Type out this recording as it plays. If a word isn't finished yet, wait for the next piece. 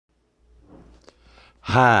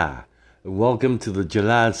Hi, welcome to the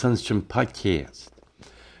July Sunstream podcast.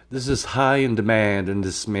 This is high in demand and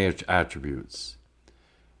dismaying attributes.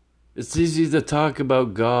 It's easy to talk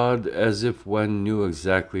about God as if one knew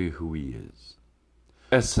exactly who He is.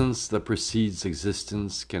 Essence that precedes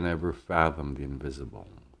existence can never fathom the invisible.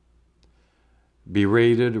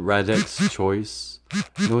 Berated Radek's choice.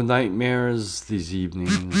 No nightmares these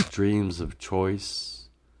evenings, dreams of choice,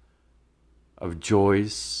 of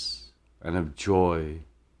Joyce, and of joy.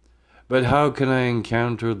 But how can I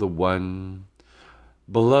encounter the one?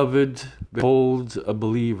 Beloved, behold a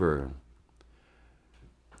believer.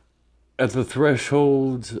 At the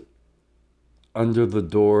threshold, under the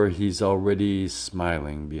door, he's already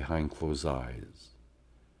smiling behind closed eyes.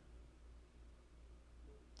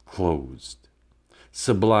 Closed.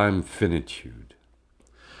 Sublime finitude.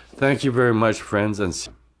 Thank you very much, friends, and